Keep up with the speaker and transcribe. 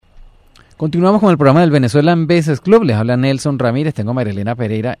Continuamos con el programa del Venezuelan Business Club. Les habla Nelson Ramírez, tengo a Marilena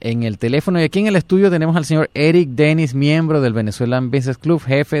Pereira en el teléfono y aquí en el estudio tenemos al señor Eric Dennis, miembro del Venezuelan Business Club,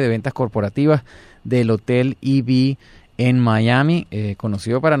 jefe de ventas corporativas del Hotel EB en Miami,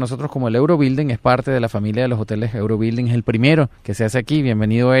 conocido para nosotros como el Eurobuilding, es parte de la familia de los hoteles Eurobuilding, es el primero que se hace aquí.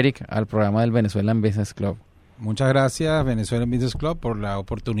 Bienvenido, Eric, al programa del Venezuelan Business Club. Muchas gracias, Venezuelan Business Club, por la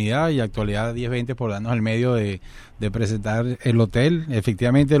oportunidad y Actualidad 1020 por darnos el medio de presentar el hotel.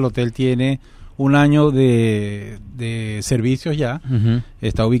 Efectivamente, el hotel tiene un año de servicios ya. Uh-huh.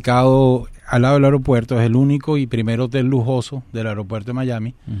 Está ubicado al lado del aeropuerto. Es el único y primer hotel lujoso del aeropuerto de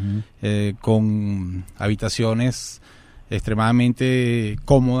Miami, uh-huh. Con habitaciones extremadamente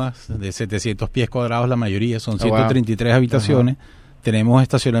cómodas, de 700 pies cuadrados la mayoría. Son 133 habitaciones. Uh-huh. Tenemos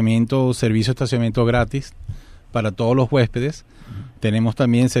servicio de estacionamiento gratis para todos los huéspedes. Tenemos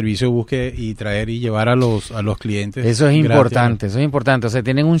también servicio de búsqueda y traer y llevar a los clientes. Eso es importante, eso es importante. O sea,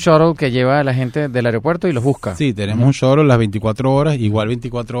 tienen un shuttle que lleva a la gente del aeropuerto y los busca. Sí, tenemos un shuttle las 24 horas, igual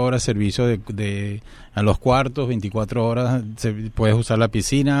 24 horas servicio de a los cuartos, 24 horas puedes usar la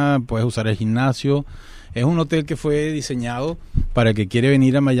piscina, puedes usar el gimnasio. Es un hotel que fue diseñado para el que quiere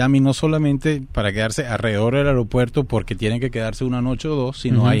venir a Miami, no solamente para quedarse alrededor del aeropuerto porque tienen que quedarse una noche o dos,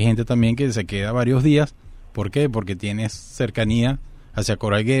 sino hay gente también que se queda varios días. ¿Por qué? Porque tienes cercanía hacia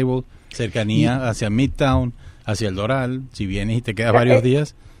Coral Gables, cercanía hacia Midtown, hacia el Doral. Si vienes y te quedas varios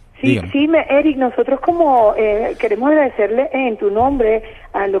días. Sí, Eric, nosotros como queremos agradecerle en tu nombre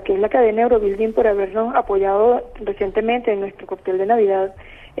a lo que es la cadena Eurobuilding por habernos apoyado recientemente en nuestro cóctel de Navidad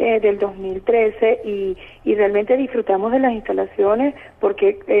del 2013 y realmente disfrutamos de las instalaciones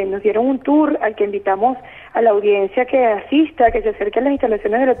porque nos dieron un tour al que invitamos a la audiencia que asista, que se acerque a las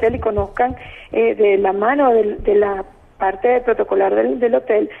instalaciones del hotel y conozcan de la mano de la parte protocolar del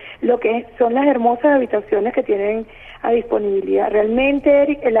hotel lo que son las hermosas habitaciones que tienen a disponibilidad. Realmente,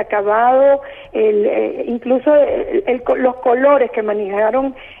 Eric, el acabado, incluso los colores que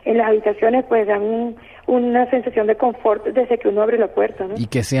manejaron en las habitaciones pues dan una sensación de confort desde que uno abre la puerta, ¿no? Y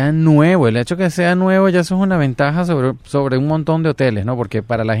que sea nuevo, el hecho que sea nuevo ya eso es una ventaja sobre un montón de hoteles, ¿no? Porque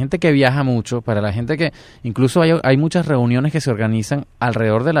para la gente que viaja mucho, para la gente que incluso hay muchas reuniones que se organizan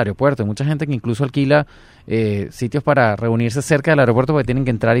alrededor del aeropuerto, hay mucha gente que incluso alquila sitios para reunirse cerca del aeropuerto porque tienen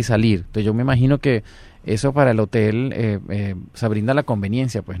que entrar y salir. Entonces yo me imagino que eso para el hotel se brinda la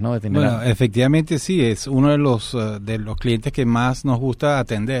conveniencia, pues, ¿no? De tener efectivamente sí, es uno de los clientes que más nos gusta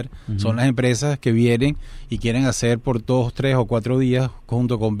atender. Uh-huh. Son las empresas que vienen y quieren hacer por 2, 3 o 4 días,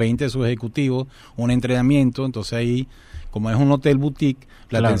 junto con 20 de sus ejecutivos, un entrenamiento. Entonces ahí, como es un hotel boutique,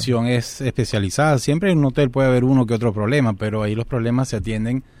 la atención es especializada. Siempre en un hotel puede haber uno que otro problema, pero ahí los problemas se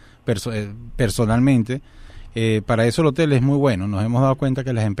atienden personalmente. Para eso el hotel es muy bueno. Nos hemos dado cuenta que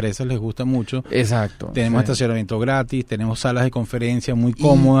a las empresas les gusta mucho. Exacto. Tenemos estacionamiento gratis, tenemos salas de conferencia muy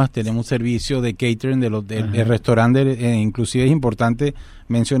cómodas, tenemos servicio de catering del restaurante. Inclusive es importante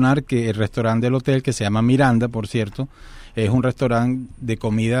mencionar que el restaurante del hotel, que se llama Miranda, por cierto, es un restaurante de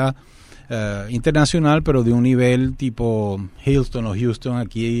comida internacional, pero de un nivel tipo Hilton o Houston,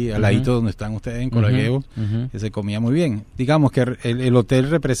 aquí al ladito donde están ustedes en Coral Gables, que se comía muy bien. Digamos que el hotel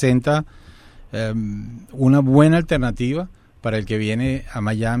representa una buena alternativa para el que viene a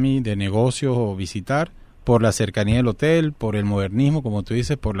Miami de negocios o visitar, por la cercanía del hotel, por el modernismo, como tú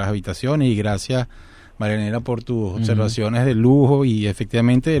dices, por las habitaciones. Y gracias, Marianela, por tus observaciones de lujo. Y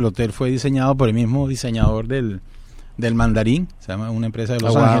efectivamente el hotel fue diseñado por el mismo diseñador del Mandarín, se llama una empresa de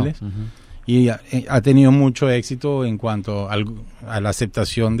Los Ángeles. Y ha tenido mucho éxito en cuanto a la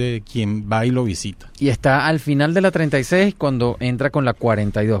aceptación de quien va y lo visita. Y está al final de la 36 cuando entra con la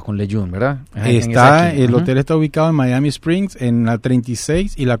 42, con Lejeune, ¿verdad? El hotel está ubicado en Miami Springs, en la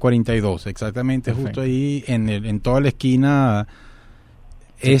 36 y la 42, exactamente. Perfecto. Justo ahí en toda la esquina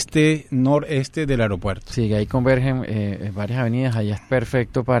noreste del aeropuerto. Sí, ahí convergen varias avenidas, allá es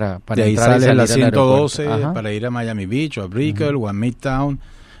perfecto para de ahí entrar y sale salir la 112 para ir a Miami Beach o a Brickell o a Midtown.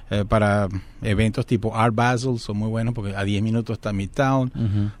 Para eventos tipo Art Basel son muy buenos porque a 10 minutos está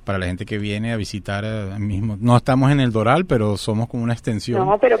Midtown. Para la gente que viene a visitar mismo, no estamos en el Doral, pero somos como una extensión.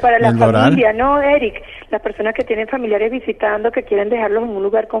 No, pero para la familia, ¿no, Eric? Las personas que tienen familiares visitando, que quieren dejarlos en un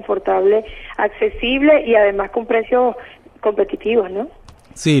lugar confortable, accesible y además con precios competitivos, ¿no?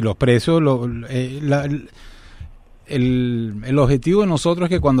 Sí, los precios, el objetivo de nosotros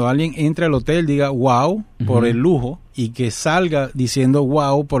es que cuando alguien entre al hotel diga wow por el lujo y que salga diciendo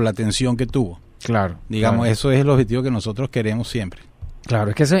wow por la atención que tuvo. Claro. Digamos, eso es el objetivo que nosotros queremos siempre.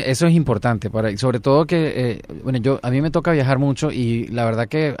 Claro, es que eso es importante, sobre todo que, a mí me toca viajar mucho y la verdad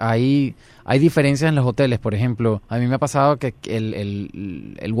que hay diferencias en los hoteles. Por ejemplo, a mí me ha pasado que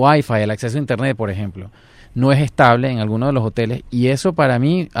el Wi-Fi, el acceso a Internet, por ejemplo, no es estable en alguno de los hoteles, y eso para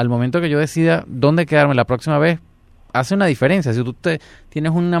mí, al momento que yo decida dónde quedarme la próxima vez, hace una diferencia. Si tú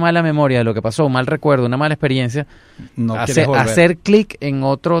tienes una mala memoria de lo que pasó, un mal recuerdo, una mala experiencia, hacer clic en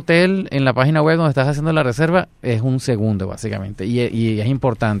otro hotel en la página web donde estás haciendo la reserva es un segundo, básicamente. Y es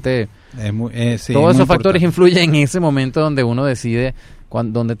importante. Todos esos factores influyen en ese momento donde uno decide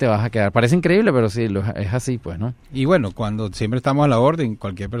dónde te vas a quedar. Parece increíble, pero sí, es así, pues, ¿no? Y bueno, cuando siempre estamos a la orden,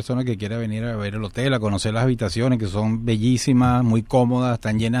 cualquier persona que quiera venir a ver el hotel, a conocer las habitaciones, que son bellísimas, muy cómodas,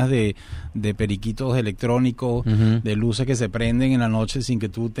 están llenas de periquitos electrónicos, de luces que se prenden en la noche sin que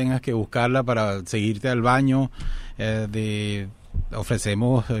tú tengas que buscarla para seguirte al baño,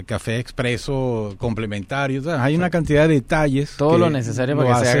 ofrecemos café expreso complementario. O sea, hay una cantidad de detalles. Todo lo necesario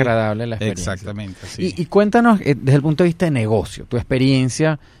para que sea agradable la experiencia. Exactamente. Sí. Y cuéntanos, desde el punto de vista de negocio, tu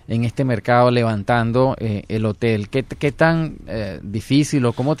experiencia en este mercado levantando el hotel. ¿Qué tan difícil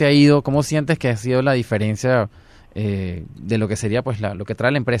o cómo te ha ido? ¿Cómo sientes que ha sido la diferencia de lo que sería pues lo que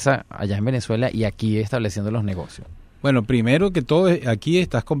trae la empresa allá en Venezuela y aquí estableciendo los negocios? Bueno, primero que todo, aquí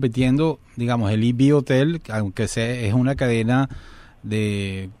estás compitiendo, digamos, el EB Hotel, aunque es una cadena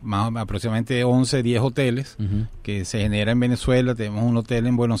de aproximadamente 11, 10 hoteles que se genera en Venezuela. Tenemos un hotel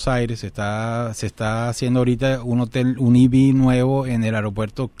en Buenos Aires, se está haciendo ahorita un EB nuevo en el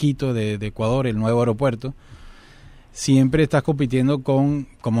aeropuerto Quito de Ecuador, el nuevo aeropuerto. Siempre estás compitiendo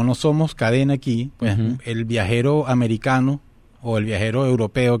como no somos cadena aquí, pues el viajero americano o el viajero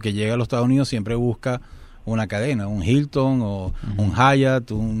europeo que llega a los Estados Unidos siempre busca una cadena, un Hilton o un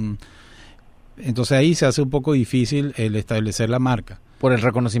Hyatt, entonces ahí se hace un poco difícil el establecer la marca. Por el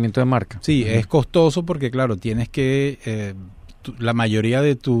reconocimiento de marca. Sí, es costoso porque claro, tienes que, la mayoría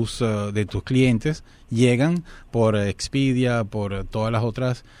de tus clientes llegan por Expedia, por todas las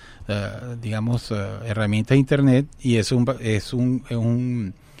otras, herramientas de internet, y es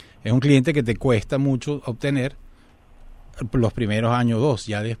un cliente que te cuesta mucho obtener los primeros años 2,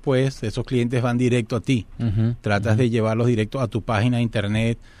 ya después esos clientes van directo a ti, tratas de llevarlos directo a tu página de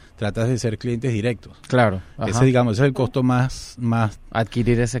internet, tratas de ser clientes directos. Claro. Ese es el costo más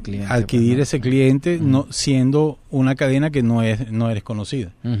adquirir ese cliente. Ese cliente no siendo una cadena que no eres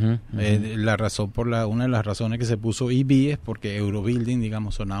conocida. La razón una de las razones que se puso EB es porque Eurobuilding,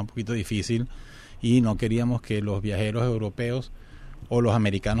 digamos, sonaba un poquito difícil y no queríamos que los viajeros europeos o los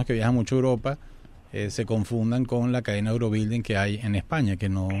americanos que viajan mucho a Europa se confundan con la cadena Eurobuilding que hay en España, que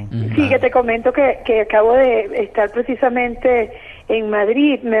no... Sí, que te comento que acabo de estar precisamente en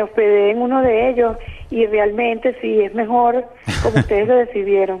Madrid, me hospedé en uno de ellos y realmente sí, es mejor como ustedes lo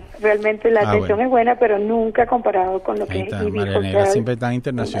decidieron. Realmente la atención es buena, pero nunca comparado con lo que es Marianela siempre tan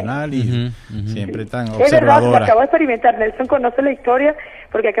internacional y siempre tan observadora. Es verdad, lo acabo de experimentar. Nelson conoce la historia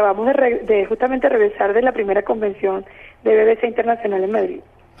porque acabamos de justamente regresar de la primera convención de BBC Internacional en Madrid.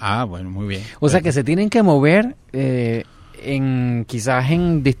 Ah, bueno, muy bien. O sea que se tienen que mover quizás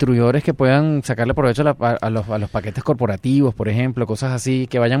en distribuidores que puedan sacarle provecho a los paquetes corporativos, por ejemplo, cosas así,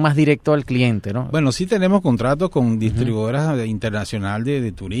 que vayan más directo al cliente, ¿no? Bueno, sí tenemos contratos con distribuidoras internacional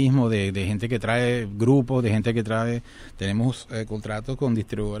de turismo, de gente que trae grupos, de gente que trae... Tenemos contratos con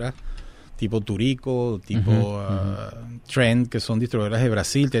distribuidoras tipo Turico, tipo Trend, que son distribuidoras de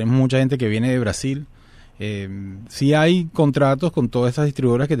Brasil. Tenemos mucha gente que viene de Brasil. Sí hay contratos con todas esas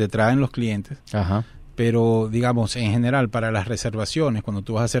distribuidoras que te traen los clientes, pero digamos en general para las reservaciones, cuando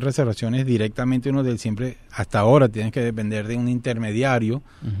tú vas a hacer reservaciones directamente siempre hasta ahora tienes que depender de un intermediario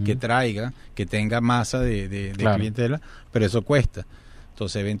que tenga masa de clientela, pero eso cuesta.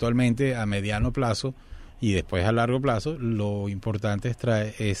 Entonces eventualmente a mediano plazo y después a largo plazo lo importante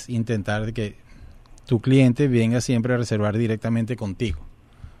es intentar que tu cliente venga siempre a reservar directamente contigo.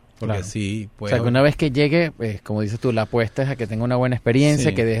 Porque así puede... O sea, que una vez que llegue, como dices tú, la apuesta es a que tenga una buena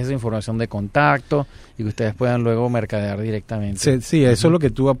experiencia, que deje su información de contacto y que ustedes puedan luego mercadear directamente. Sí, eso es lo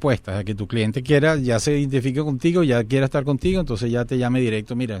que tú apuestas, a que tu cliente ya se identifique contigo, ya quiera estar contigo, entonces ya te llame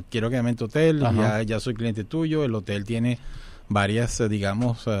directo, mira, quiero quedarme en tu hotel, ya soy cliente tuyo, el hotel tiene varias,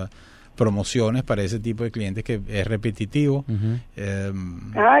 digamos... promociones para ese tipo de clientes que es repetitivo.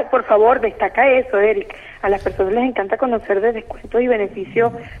 Ay, por favor, destaca eso, Eric. A las personas les encanta conocer de descuentos y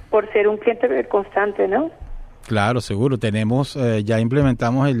beneficios por ser un cliente constante, ¿no? Claro, seguro. Tenemos, ya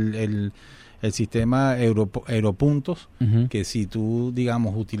implementamos el sistema Europuntos, que si tú,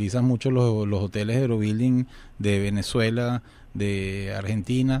 digamos, utilizas mucho los hoteles Eurobuilding de Venezuela, de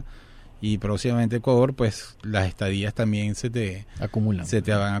Argentina, y próximamente Ecuador, pues las estadías también se te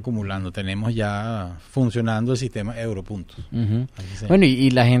van acumulando. Tenemos ya funcionando el sistema Europuntos. Uh-huh. Bueno,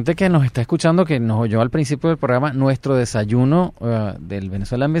 y la gente que nos está escuchando, que nos oyó al principio del programa, nuestro desayuno del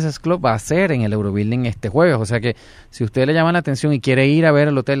Venezuelan Business Club va a ser en el Eurobuilding este jueves, o sea que si usted le llama la atención y quiere ir a ver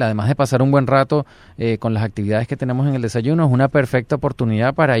el hotel, además de pasar un buen rato con las actividades que tenemos en el desayuno, es una perfecta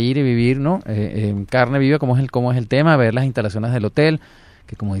oportunidad para ir y vivir, ¿no? En carne viva, como es el tema, ver las instalaciones del hotel,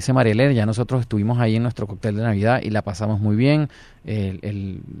 que como dice María Elena, ya nosotros estuvimos ahí en nuestro cóctel de Navidad y la pasamos muy bien.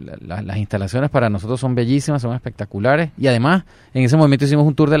 Las instalaciones para nosotros son bellísimas, son espectaculares, y además en ese momento hicimos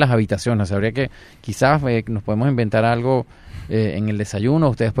un tour de las habitaciones. O sea, habría que quizás nos podemos inventar algo en el desayuno,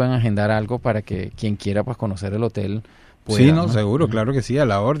 ustedes pueden agendar algo para que quien quiera pues conocer el hotel pueda, sí, no, seguro, claro que sí, a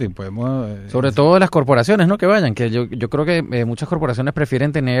la orden, podemos... Sobre todo las corporaciones, ¿no? Que vayan, que yo creo que muchas corporaciones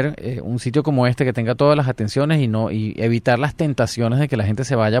prefieren tener un sitio como este que tenga todas las atenciones y evitar las tentaciones de que la gente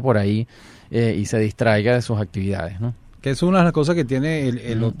se vaya por ahí y se distraiga de sus actividades, ¿no? Que es una de las cosas que tiene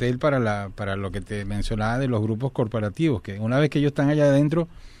el hotel para lo que te mencionaba de los grupos corporativos, que una vez que ellos están allá adentro,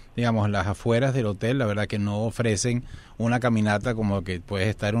 digamos, las afueras del hotel, la verdad que no ofrecen una caminata como que puedes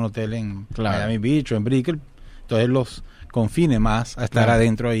estar en un hotel en Miami Beach o en Brickell, entonces los confine más a estar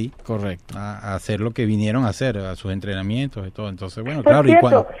adentro ahí. Correcto. A hacer lo que vinieron a hacer, a sus entrenamientos y todo. Entonces, bueno, Por claro.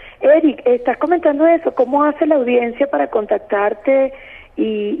 cierto, Eric, estás comentando eso. ¿Cómo hace la audiencia para contactarte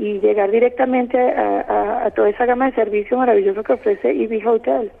y llegar directamente a toda esa gama de servicios maravillosos que ofrece EV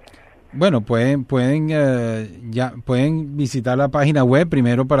Hotel? Bueno, pueden visitar la página web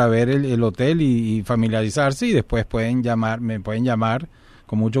primero para ver el hotel y familiarizarse, y después me pueden llamar,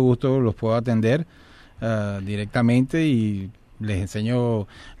 con mucho gusto los puedo atender directamente y les enseño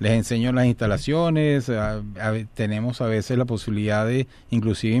las instalaciones. Tenemos a veces la posibilidad de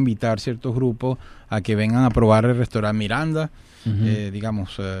inclusive invitar ciertos grupos a que vengan a probar el restaurante Miranda,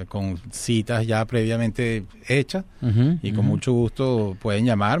 digamos, con citas ya previamente hechas, y con mucho gusto pueden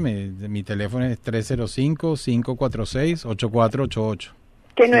llamarme. Mi teléfono es 305-546-8488.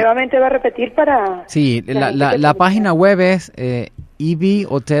 Que nuevamente va a repetir para... Sí, la página web es EV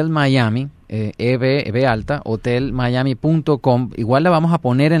Hotel Miami, EV alta, hotelmiami.com. Igual la vamos a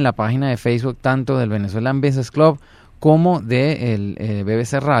poner en la página de Facebook, tanto del Venezuelan Business Club como del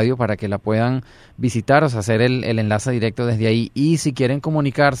BBC Radio, para que la puedan visitar, o sea, hacer el enlace directo desde ahí. Y si quieren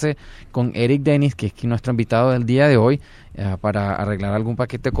comunicarse con Eric Dennis, que es nuestro invitado del día de hoy, para arreglar algún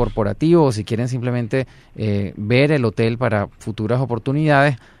paquete corporativo, o si quieren simplemente ver el hotel para futuras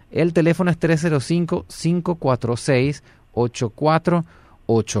oportunidades, el teléfono es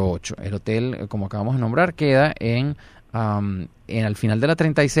 305-546-8488. El hotel, como acabamos de nombrar, queda al final de la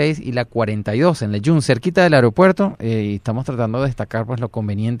 36 y la 42 en Lejun, cerquita del aeropuerto, y estamos tratando de destacar pues lo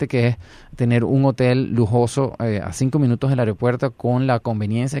conveniente que es tener un hotel lujoso a 5 minutos del aeropuerto, con la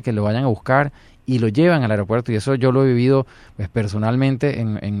conveniencia que lo vayan a buscar y lo llevan al aeropuerto, y eso yo lo he vivido pues personalmente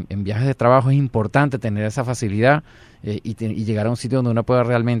en viajes de trabajo. Es importante tener esa facilidad y llegar a un sitio donde uno pueda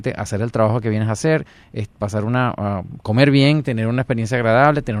realmente hacer el trabajo que vienes a hacer, pasar comer bien, tener una experiencia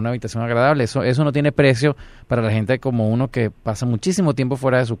agradable, tener una habitación agradable. Eso no tiene precio para la gente como uno que pasa muchísimo tiempo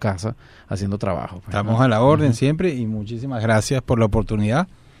fuera de su casa haciendo trabajo. Pues, estamos a la orden siempre, y muchísimas gracias por la oportunidad,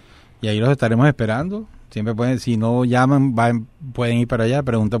 y ahí los estaremos esperando. Siempre si no llaman, pueden ir para allá,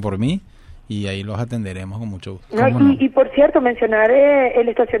 pregunta por mí, y ahí los atenderemos con mucho gusto. Y por cierto, mencionar el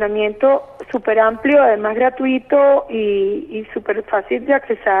estacionamiento súper amplio, además gratuito y súper fácil de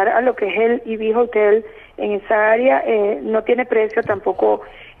accesar a lo que es el EV Hotel en esa área. No tiene precio tampoco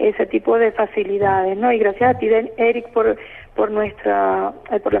ese tipo de facilidades, ¿no? Y gracias a ti, Eric, por la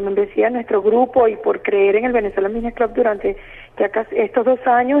membresía de nuestro grupo y por creer en el Venezuelan Business Club durante ya casi estos 2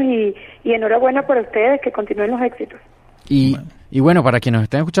 años, y enhorabuena por ustedes, que continúen los éxitos. Y bueno, para quienes nos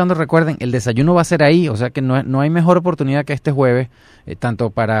estén escuchando, recuerden, el desayuno va a ser ahí, o sea que no hay mejor oportunidad que este jueves, tanto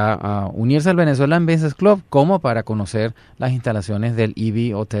para unirse al Venezuelan Business Club como para conocer las instalaciones del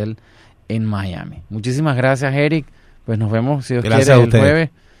EV Hotel en Miami. Muchísimas gracias, Eric. Pues nos vemos, si Dios quiere, el jueves.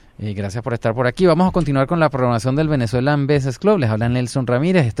 Y gracias por estar por aquí. Vamos a continuar con la programación del Venezuelan Business Club. Les habla Nelson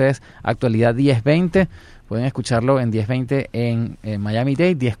Ramírez. Esto es Actualidad 1020. Pueden escucharlo en 1020 en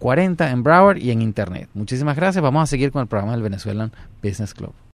Miami-Dade, 1040 en Broward y en Internet. Muchísimas gracias. Vamos a seguir con el programa del Venezuelan Business Club.